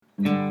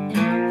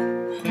I'm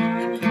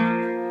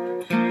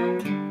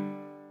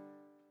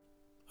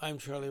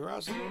Charlie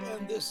Russell,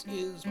 and this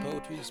is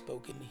Poetry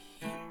Spoken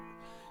Here.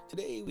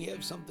 Today we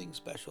have something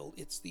special.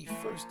 It's the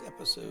first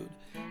episode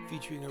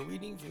featuring a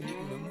reading from the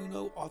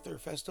Unamuno Author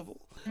Festival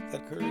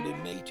that occurred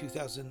in May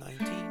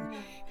 2019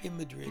 in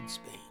Madrid,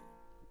 Spain.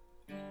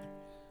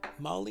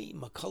 Molly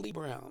McCulley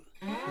Brown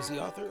is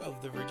the author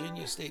of the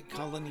Virginia State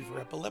Colony for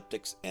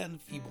Epileptics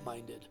and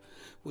Feeble-Minded,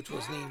 which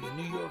was named the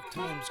New York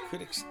Times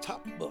Critics'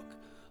 Top Book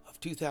of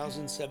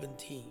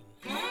 2017.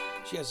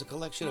 She has a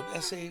collection of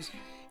essays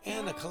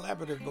and a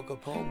collaborative book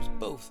of poems,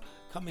 both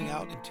coming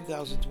out in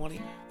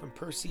 2020 from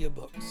Persia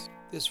Books.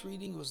 This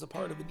reading was the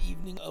part of an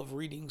evening of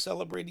reading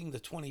celebrating the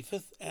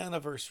 25th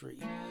anniversary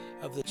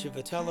of the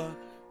Civitella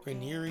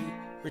Ranieri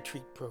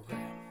Retreat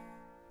Program.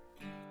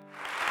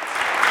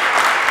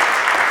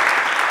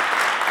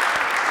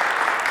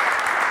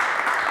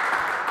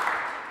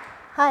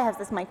 Hi, how's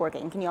this mic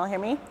working? Can you all hear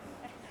me?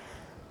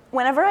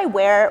 Whenever I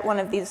wear one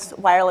of these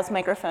wireless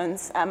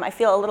microphones, I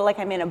feel a little like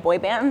I'm in a boy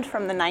band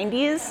from the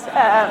 90s,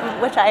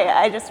 which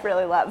I just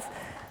really love.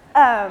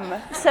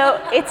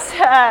 So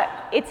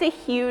it's a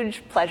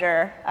huge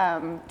pleasure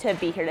to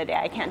be here today.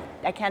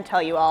 I can't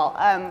tell you all.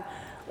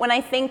 When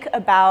I think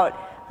about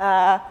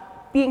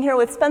being here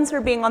with Spencer,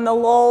 being on the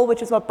Lowell,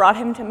 which is what brought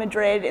him to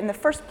Madrid in the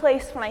first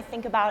place, when I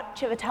think about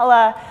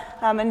Civitella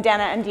and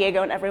Dana and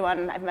Diego and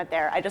everyone I've met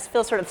there, I just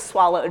feel sort of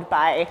swallowed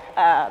by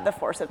the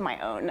force of my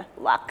own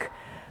luck.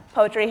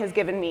 Poetry has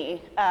given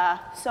me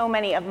so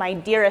many of my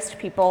dearest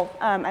people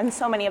and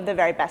so many of the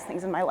very best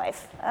things in my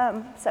life.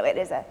 So it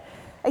is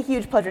a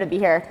huge pleasure to be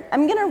here.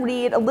 I'm going to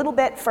read a little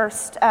bit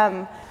first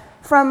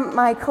from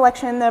my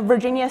collection, the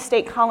Virginia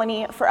State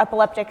Colony for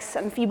Epileptics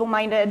and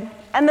Feeble-Minded.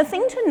 And the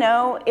thing to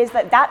know is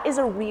that that is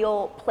a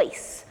real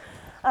place.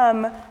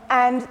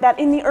 And that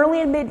in the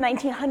early and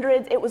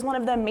mid-1900s, it was one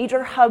of the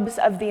major hubs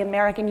of the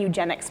American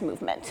eugenics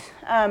movement.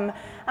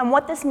 And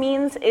what this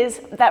means is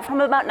that from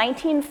about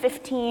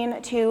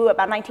 1915 to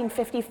about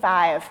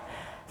 1955,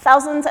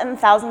 thousands and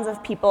thousands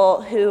of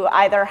people who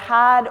either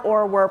had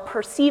or were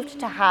perceived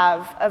to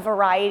have a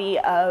variety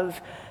of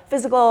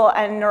physical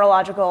and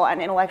neurological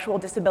and intellectual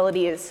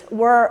disabilities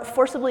were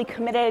forcibly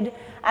committed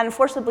and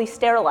forcibly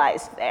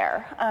sterilized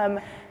there.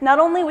 Not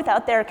only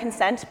without their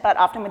consent, but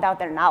often without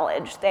their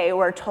knowledge. They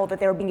were told that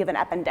they were being given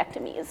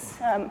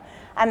appendectomies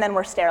and then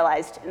were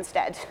sterilized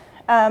instead.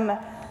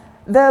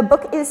 The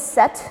book is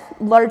set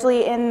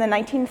largely in the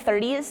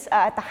 1930s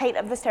at the height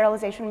of the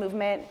sterilization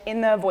movement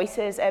in the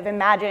voices of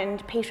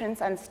imagined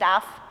patients and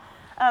staff.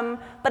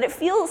 But it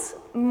feels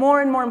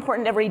more and more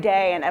important every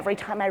day and every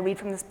time I read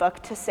from this book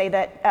to say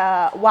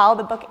that while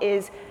the book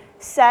is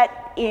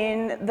set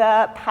in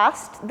the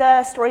past,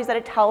 the stories that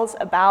it tells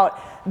about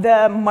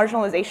the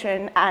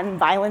marginalization and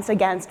violence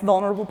against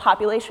vulnerable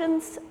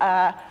populations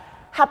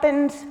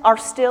happened, are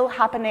still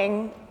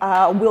happening,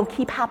 will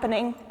keep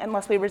happening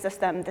unless we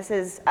resist them. This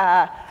is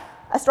a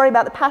story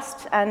about the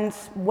past, and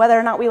whether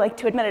or not we like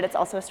to admit it, it's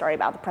also a story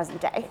about the present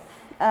day.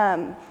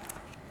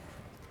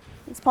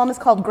 This poem is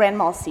called Grand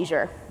Mal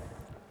Seizure.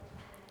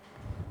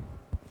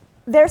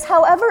 There's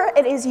however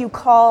it is you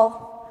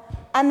call,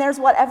 and there's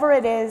whatever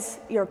it is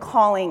you're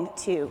calling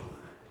to.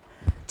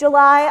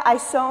 July, I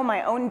sew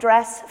my own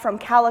dress from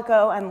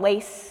calico and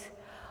lace.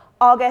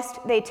 August,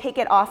 they take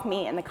it off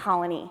me in the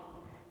colony.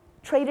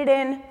 Trade it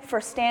in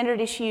for standard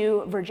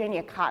issue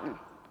Virginia cotton.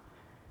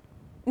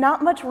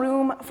 Not much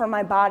room for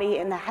my body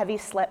in the heavy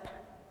slip.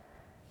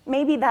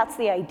 Maybe that's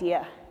the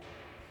idea.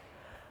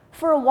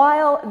 For a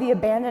while, the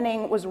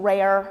abandoning was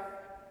rare,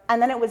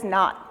 and then it was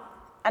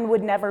not, and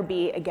would never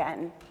be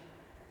again.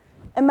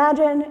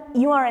 Imagine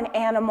you are an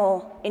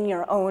animal in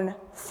your own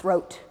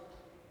throat.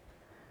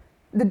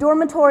 The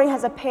dormitory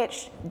has a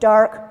pitched,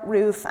 dark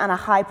roof and a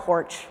high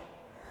porch.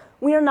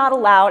 We are not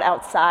allowed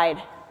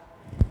outside.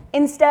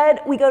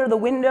 Instead, we go to the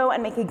window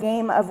and make a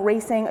game of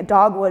racing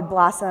dogwood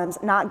blossoms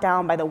knocked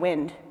down by the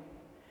wind.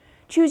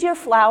 Choose your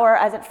flower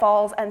as it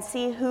falls and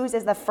see whose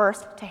is the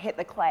first to hit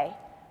the clay.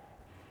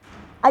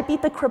 I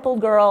beat the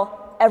crippled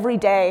girl every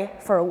day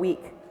for a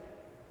week.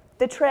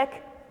 The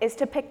trick is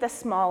to pick the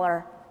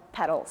smaller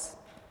petals.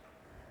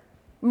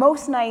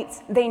 Most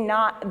nights, they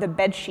knot the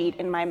bedsheet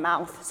in my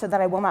mouth so that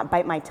I will not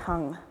bite my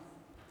tongue.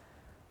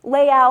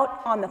 Lay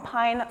out on the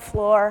pine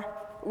floor,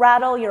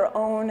 rattle your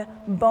own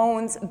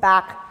bones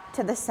back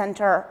to the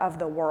center of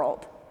the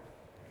world.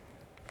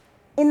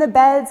 In the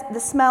beds, the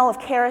smell of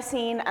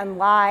kerosene and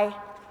lye.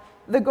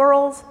 The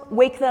girls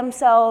wake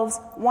themselves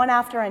one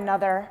after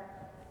another,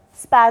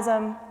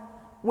 spasm,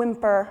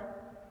 whimper,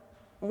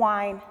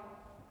 whine.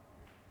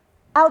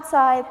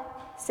 Outside,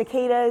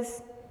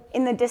 cicadas.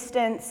 In the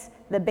distance,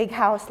 the big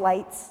house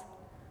lights.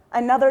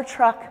 Another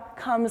truck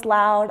comes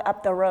loud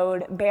up the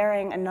road,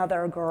 bearing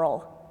another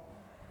girl.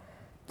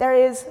 There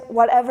is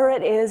whatever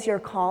it is you're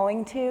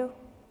calling to.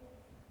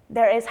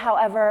 There is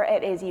however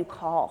it is you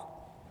call.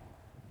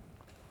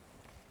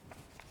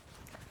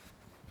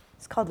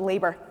 It's called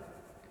labor.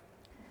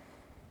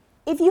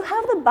 If you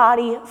have the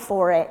body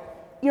for it,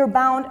 you're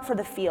bound for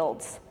the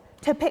fields.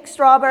 to pick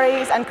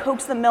strawberries and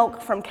coax the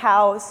milk from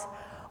cows,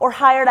 or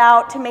hired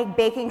out to make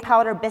baking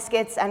powder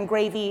biscuits and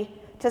gravy,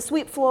 to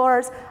sweep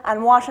floors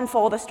and wash and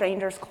fold a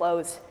stranger's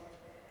clothes.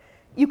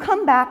 You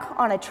come back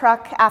on a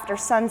truck after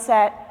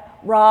sunset,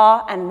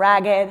 raw and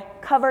ragged,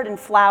 covered in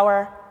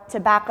flour,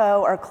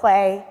 tobacco, or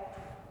clay.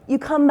 You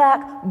come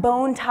back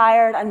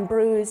bone-tired and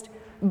bruised,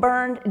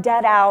 burned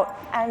dead out,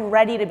 and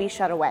ready to be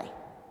shut away.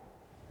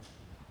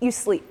 You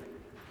sleep.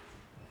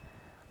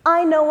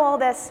 I know all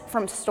this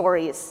from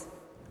stories.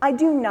 I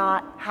do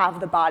not have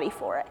the body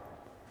for it.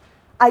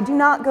 I do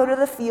not go to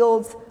the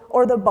fields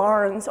or the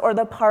barns or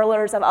the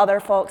parlors of other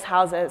folks'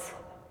 houses.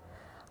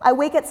 I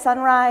wake at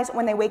sunrise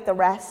when they wake the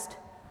rest,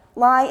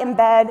 lie in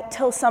bed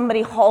till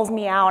somebody hauls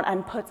me out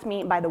and puts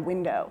me by the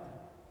window.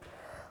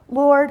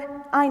 Lord,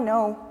 I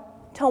know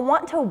to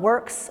want to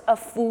work's a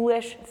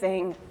foolish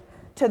thing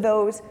to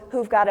those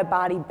who've got a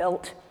body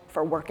built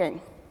for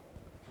working.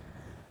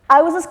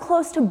 I was as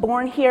close to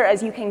born here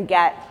as you can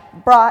get,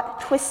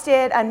 brought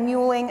twisted and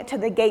muling to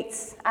the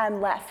gates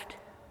and left.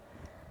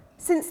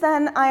 Since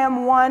then, I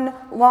am one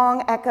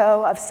long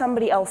echo of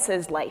somebody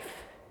else's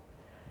life.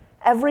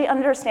 Every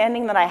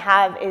understanding that I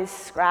have is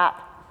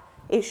scrap,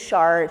 is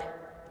shard,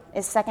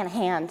 is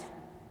secondhand.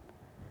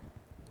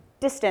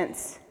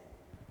 Distance,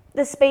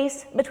 the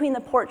space between the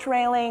porch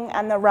railing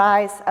and the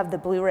rise of the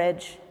Blue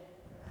Ridge.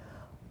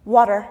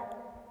 Water,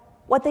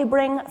 what they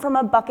bring from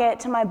a bucket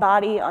to my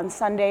body on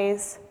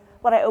Sundays,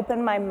 what I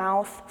open my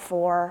mouth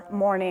for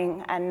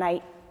morning and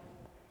night.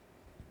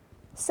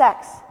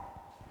 Sex,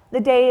 the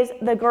days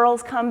the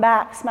girls come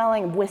back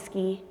smelling of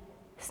whiskey,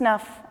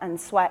 snuff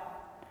and sweat,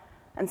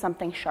 and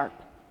something sharp.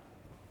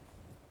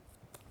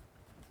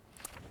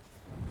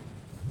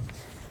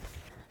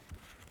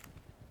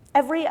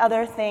 Every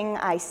other thing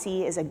I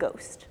see is a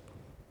ghost.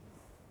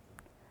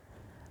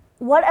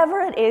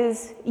 Whatever it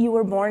is you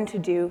were born to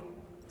do,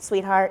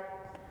 sweetheart,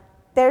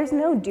 there's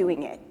no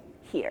doing it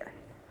here.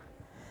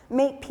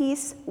 Make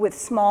peace with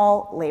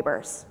small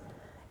labors.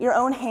 Your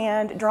own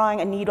hand drawing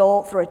a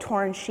needle through a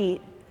torn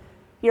sheet,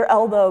 your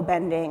elbow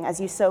bending as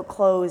you soak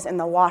clothes in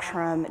the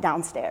washroom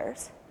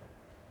downstairs.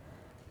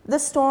 The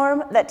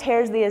storm that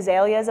tears the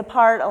azaleas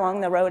apart along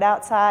the road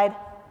outside,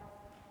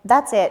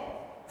 that's it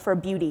for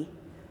beauty.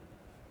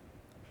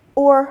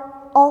 Or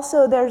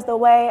also there's the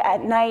way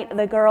at night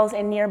the girls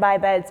in nearby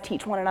beds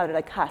teach one another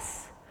to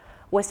cuss.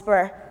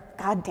 Whisper,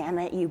 "God damn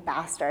it, you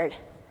bastard."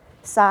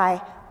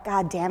 Sigh,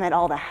 "God damn it,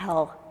 all to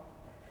hell."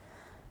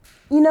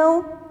 You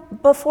know,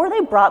 before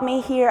they brought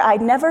me here,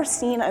 I'd never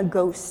seen a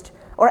ghost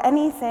or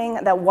anything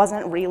that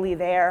wasn't really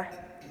there.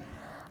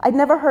 I'd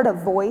never heard a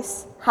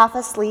voice, half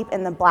asleep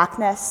in the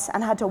blackness,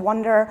 and had to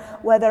wonder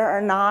whether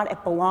or not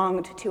it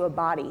belonged to a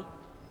body.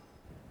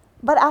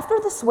 But after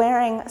the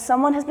swearing,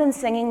 someone has been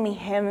singing me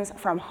hymns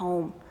from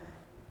home.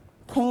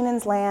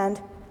 Canaan's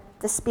land,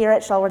 the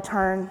spirit shall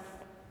return,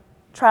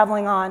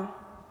 traveling on.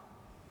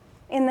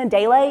 In the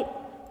daylight,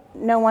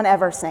 no one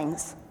ever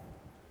sings.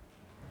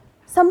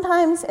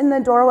 Sometimes in the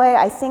doorway,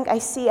 I think I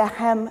see a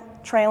hem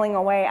trailing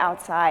away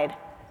outside.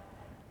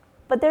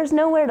 But there's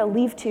nowhere to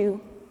leave to,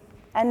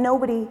 and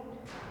nobody,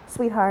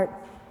 sweetheart,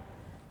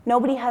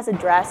 nobody has a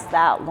dress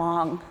that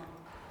long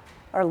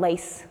or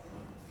lace.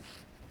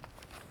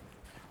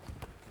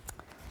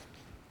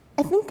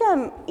 I think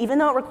even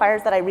though it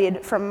requires that I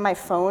read from my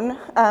phone,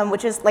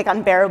 which is like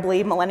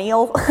unbearably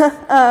millennial,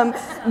 given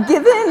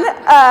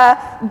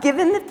that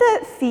the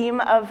theme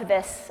of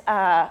this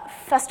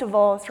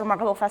festival, this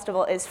remarkable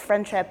festival, is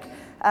friendship,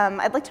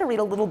 I'd like to read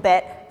a little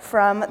bit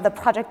from the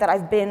project that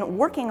I've been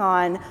working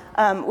on,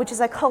 which is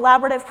a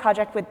collaborative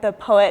project with the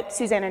poet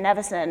Susanna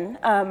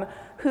Neveson,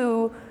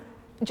 who,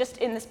 just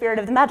in the spirit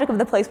of the magic of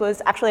the place,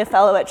 was actually a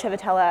fellow at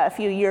Civitella a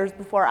few years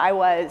before I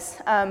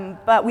was.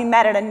 But we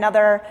met at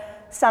another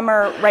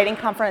summer writing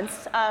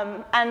conference,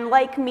 and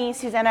like me,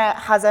 Susanna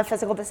has a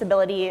physical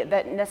disability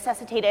that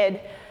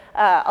necessitated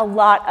a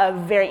lot of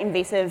very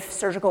invasive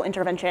surgical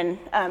intervention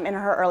in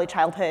her early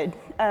childhood.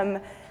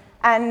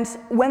 And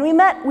when we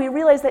met, we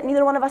realized that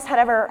neither one of us had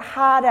ever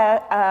had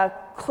a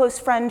close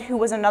friend who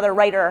was another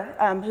writer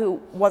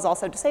who was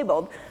also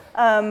disabled.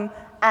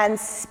 And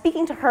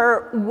speaking to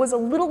her was a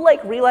little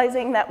like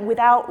realizing that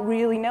without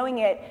really knowing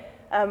it,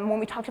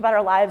 when we talked about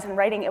our lives and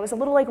writing, it was a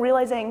little like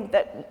realizing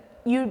that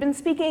you'd been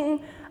speaking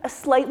a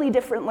slightly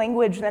different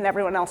language than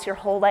everyone else your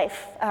whole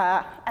life,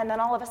 and then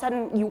all of a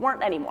sudden you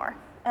weren't anymore.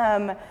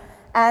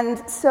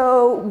 And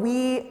so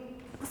we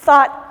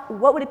thought,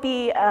 what would it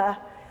be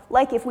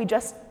like if we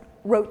just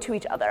wrote to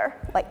each other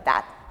like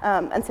that?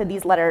 And so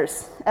these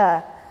letters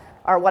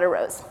are what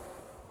arose.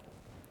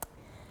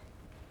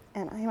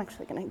 And I'm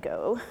actually gonna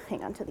go,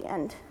 hang on to the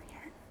end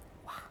here.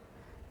 Wow.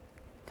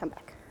 Come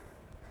back.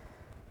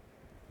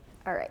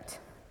 All right.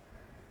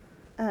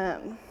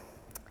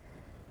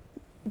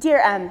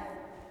 Dear M,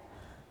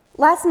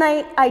 last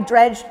night I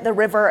dredged the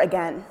river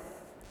again.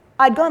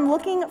 I'd gone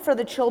looking for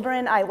the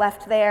children I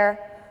left there,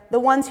 the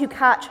ones who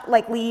catch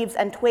like leaves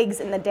and twigs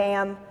in the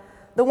dam,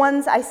 the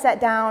ones I set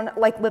down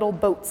like little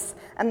boats,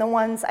 and the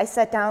ones I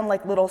set down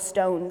like little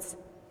stones.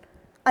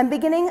 I'm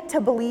beginning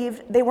to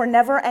believe they were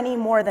never any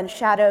more than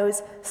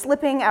shadows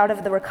slipping out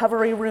of the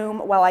recovery room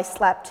while I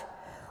slept,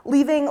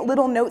 leaving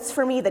little notes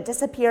for me that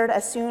disappeared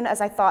as soon as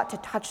I thought to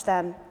touch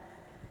them.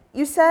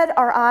 You said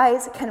our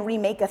eyes can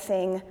remake a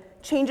thing,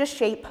 change a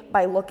shape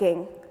by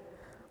looking.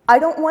 I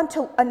don't want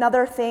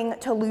another thing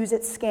to lose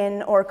its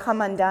skin or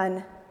come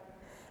undone.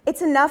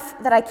 It's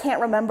enough that I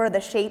can't remember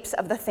the shapes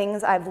of the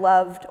things I've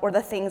loved or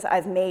the things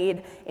I've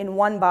made in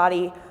one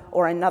body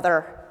or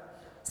another,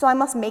 so I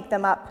must make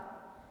them up.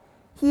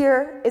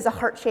 Here is a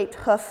heart-shaped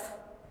hoof.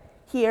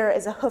 Here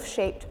is a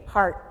hoof-shaped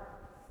heart.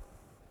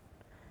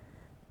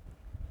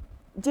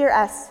 Dear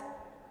S,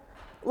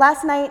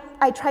 last night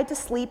I tried to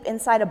sleep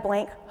inside a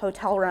blank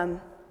hotel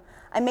room.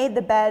 I made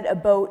the bed a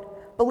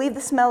boat, believed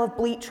the smell of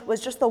bleach was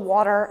just the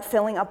water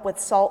filling up with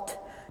salt,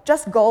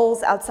 just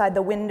gulls outside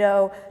the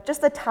window,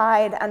 just the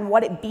tide and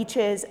what it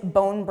beaches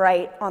bone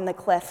bright on the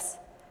cliffs.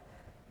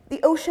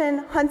 The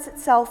ocean hunts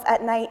itself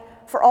at night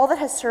for all that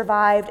has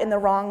survived in the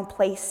wrong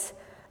place,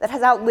 that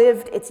has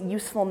outlived its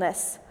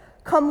usefulness,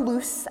 come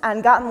loose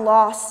and gotten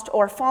lost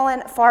or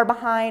fallen far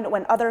behind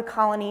when other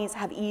colonies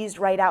have eased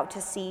right out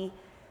to sea.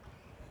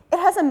 It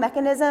has a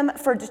mechanism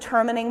for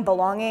determining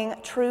belonging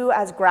true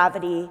as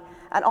gravity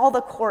and all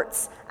the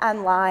quartz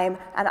and lime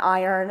and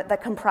iron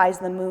that comprise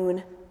the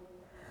moon.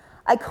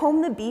 I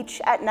comb the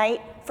beach at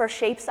night for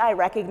shapes I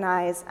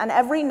recognize, and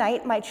every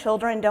night my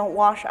children don't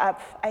wash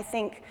up, I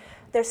think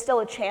there's still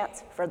a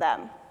chance for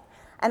them.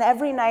 And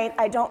every night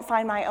I don't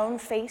find my own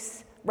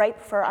face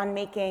ripe for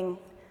unmaking,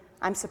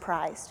 I'm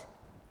surprised.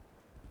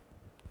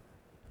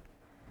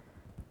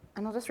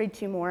 And I'll just read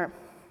two more.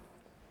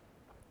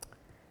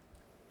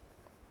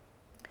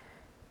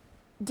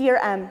 Dear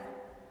M,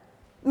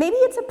 maybe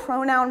it's a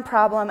pronoun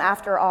problem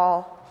after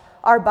all.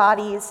 Our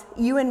bodies,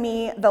 you and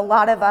me, the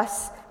lot of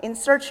us, in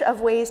search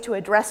of ways to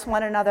address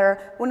one another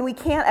when we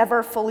can't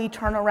ever fully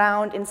turn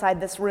around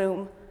inside this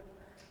room.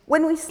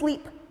 When we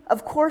sleep,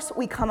 of course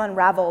we come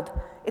unraveled.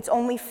 It's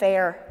only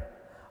fair.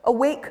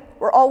 Awake,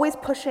 we're always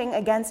pushing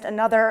against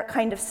another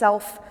kind of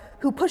self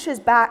who pushes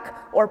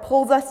back or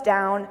pulls us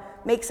down,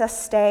 makes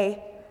us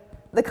stay,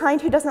 the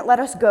kind who doesn't let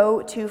us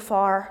go too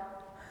far.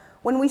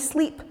 When we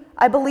sleep,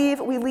 I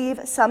believe we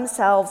leave some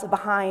selves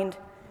behind.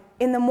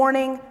 In the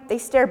morning, they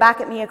stare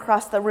back at me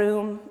across the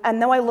room,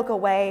 and though I look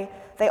away,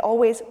 they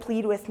always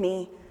plead with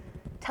me,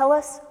 tell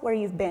us where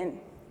you've been.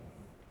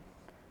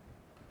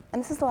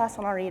 And this is the last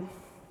one I'll read.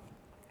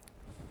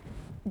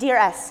 Dear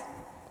S,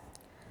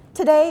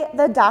 today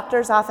the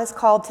doctor's office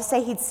called to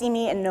say he'd see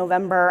me in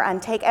November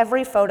and take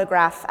every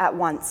photograph at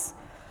once,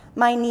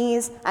 my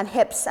knees and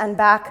hips and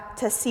back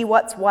to see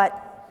what's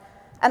what.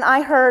 And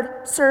I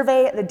heard,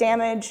 survey the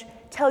damage,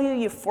 tell you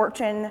your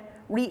fortune,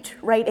 reach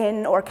right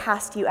in or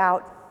cast you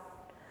out.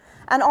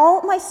 And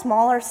all my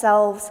smaller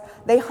selves,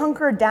 they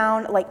hunkered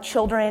down like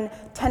children,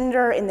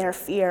 tender in their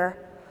fear,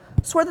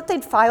 swore that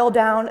they'd file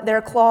down their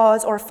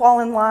claws or fall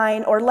in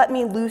line or let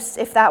me loose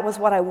if that was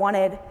what I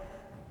wanted,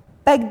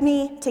 begged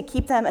me to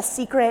keep them a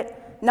secret,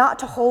 not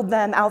to hold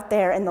them out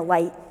there in the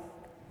light.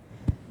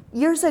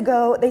 Years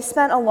ago, they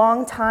spent a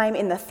long time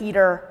in the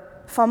theater,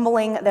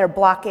 fumbling their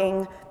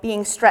blocking,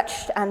 being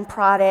stretched and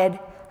prodded,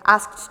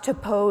 asked to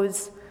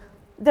pose.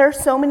 There are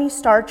so many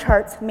star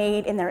charts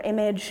made in their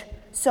image,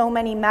 so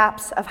many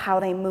maps of how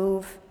they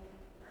move.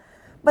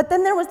 But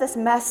then there was this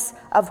mess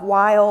of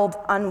wild,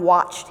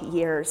 unwatched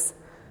years.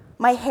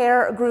 My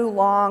hair grew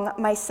long,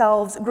 my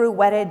selves grew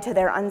wedded to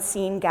their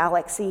unseen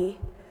galaxy.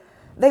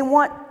 They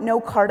want no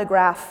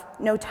cartograph,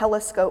 no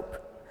telescope.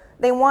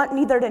 They want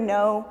neither to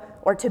know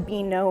or to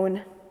be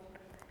known.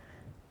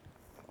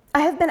 I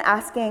have been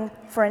asking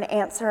for an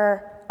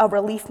answer, a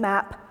relief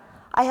map.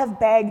 I have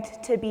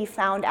begged to be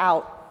found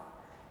out.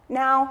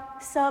 Now,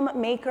 some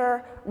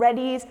maker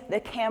readies the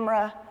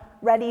camera,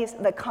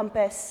 readies the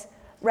compass,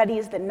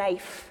 readies the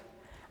knife,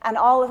 and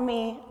all of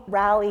me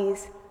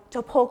rallies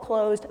to pull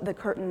closed the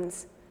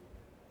curtains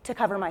to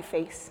cover my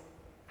face.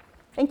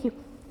 Thank you.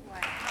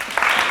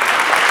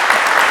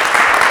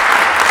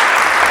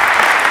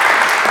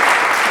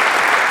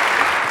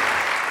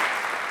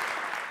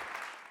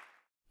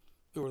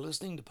 You're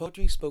listening to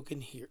Poetry Spoken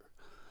Here.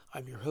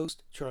 I'm your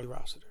host, Charlie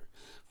Rossiter.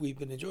 We've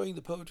been enjoying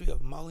the poetry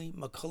of Molly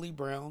McCulley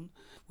Brown,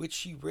 which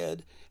she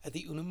read at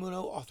the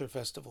Unamuno Author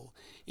Festival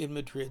in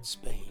Madrid,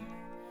 Spain.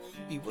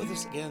 Be with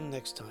us again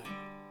next time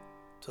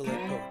to let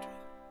poetry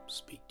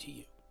speak to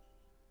you.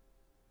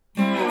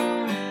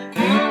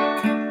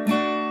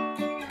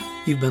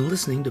 You've been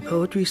listening to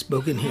Poetry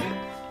Spoken Here.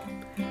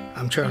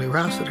 I'm Charlie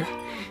Rossiter,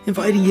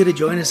 inviting you to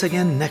join us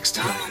again next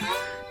time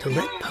to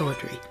let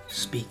poetry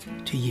speak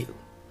to you.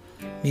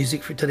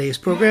 Music for today's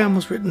program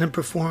was written and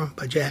performed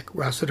by Jack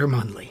Rossiter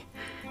Mundley.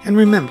 And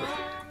remember,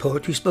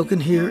 Poetry Spoken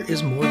Here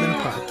is more than a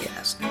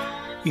podcast.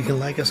 You can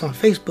like us on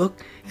Facebook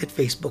at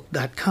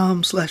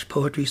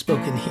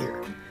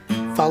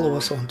facebook.com/poetryspokenhere. Follow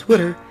us on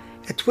Twitter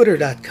at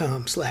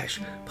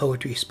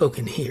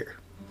twitter.com/poetryspokenhere.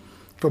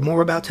 For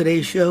more about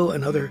today's show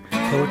and other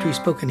Poetry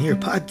Spoken Here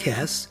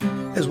podcasts,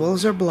 as well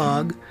as our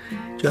blog,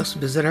 just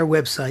visit our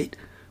website,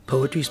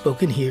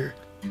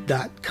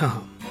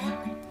 poetryspokenhere.com.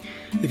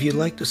 If you'd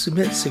like to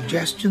submit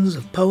suggestions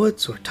of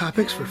poets or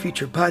topics for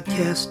future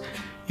podcasts,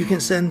 you can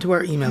send to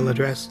our email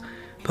address,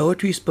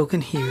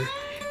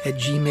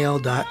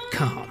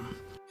 poetryspokenhere@gmail.com.